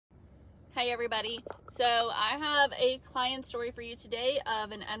Hey everybody, so I have a client story for you today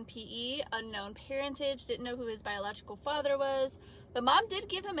of an NPE, unknown parentage, didn't know who his biological father was, but mom did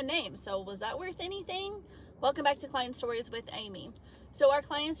give him a name, so was that worth anything? Welcome back to Client Stories with Amy. So our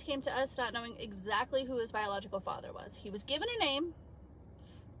client came to us not knowing exactly who his biological father was. He was given a name,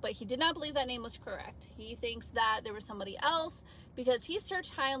 but he did not believe that name was correct. He thinks that there was somebody else because he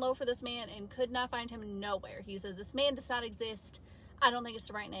searched high and low for this man and could not find him nowhere. He says, this man does not exist. I don't think it's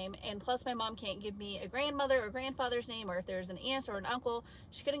the right name. And plus my mom can't give me a grandmother or grandfather's name, or if there's an aunt or an uncle,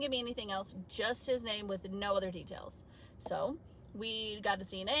 she couldn't give me anything else, just his name with no other details. So we got his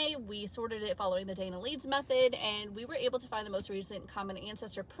DNA, we sorted it following the Dana Leeds method, and we were able to find the most recent common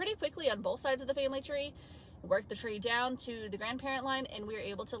ancestor pretty quickly on both sides of the family tree, worked the tree down to the grandparent line, and we were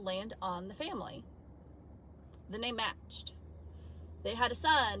able to land on the family. The name matched. They had a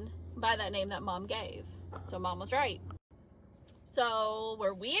son by that name that mom gave. So mom was right. So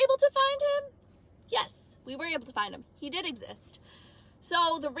were we able to find him? Yes, we were able to find him. He did exist.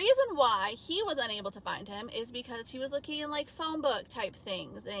 So the reason why he was unable to find him is because he was looking in like phone book type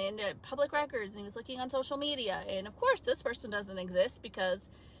things and public records, and he was looking on social media. And of course this person doesn't exist because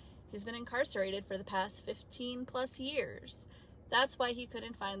he's been incarcerated for the past 15 plus years. That's why he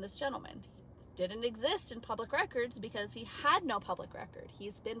couldn't find this gentleman. He didn't exist in public records because he had no public record.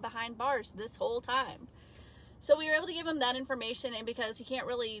 He's been behind bars this whole time. So we were able to give him that information, and because he can't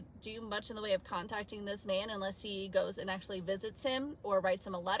really do much in the way of contacting this man unless he goes and actually visits him or writes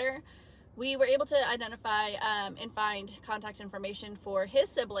him a letter, we were able to identify and find contact information for his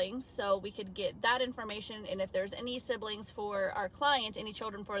siblings, so we could get that information, and if there's any siblings for our client, any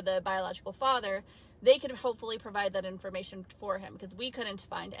children for the biological father, they could hopefully provide that information for him because we couldn't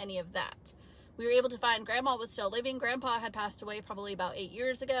find any of that. We were able to find grandma was still living. Grandpa had passed away probably about 8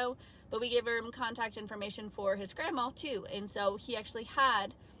 years ago, but we gave him contact information for his grandma too, and so he actually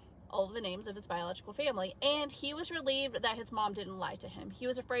had all of the names of his biological family, and he was relieved that his mom didn't lie to him. He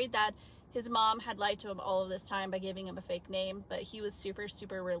was afraid that his mom had lied to him all of this time by giving him a fake name, but he was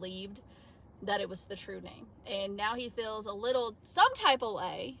super relieved that it was the true name. And now he feels a little, some type of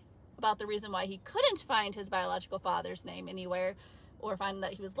way about the reason why he couldn't find his biological father's name anywhere, or find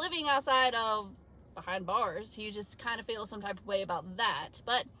that he was living outside of behind bars. He just kind of feels some type of way about that.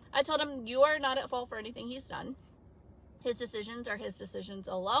 But I told him, you are not at fault for anything he's done. His decisions are his decisions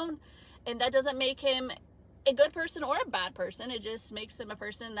alone, and that doesn't make him a good person or a bad person. It just makes him a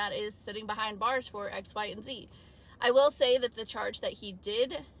person that is sitting behind bars for X, Y, and Z. I will say that the charge that he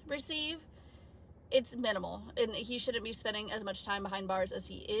did receive, it's minimal, and he shouldn't be spending as much time behind bars as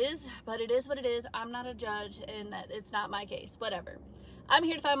he is, but it is what it is. I'm not a judge, and it's not my case. Whatever. I'm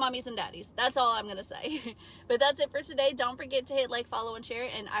here to find mommies and daddies. That's all I'm gonna say. But that's it for today. Don't forget to hit like, follow, and share,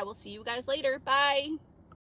 and I will see you guys later. Bye.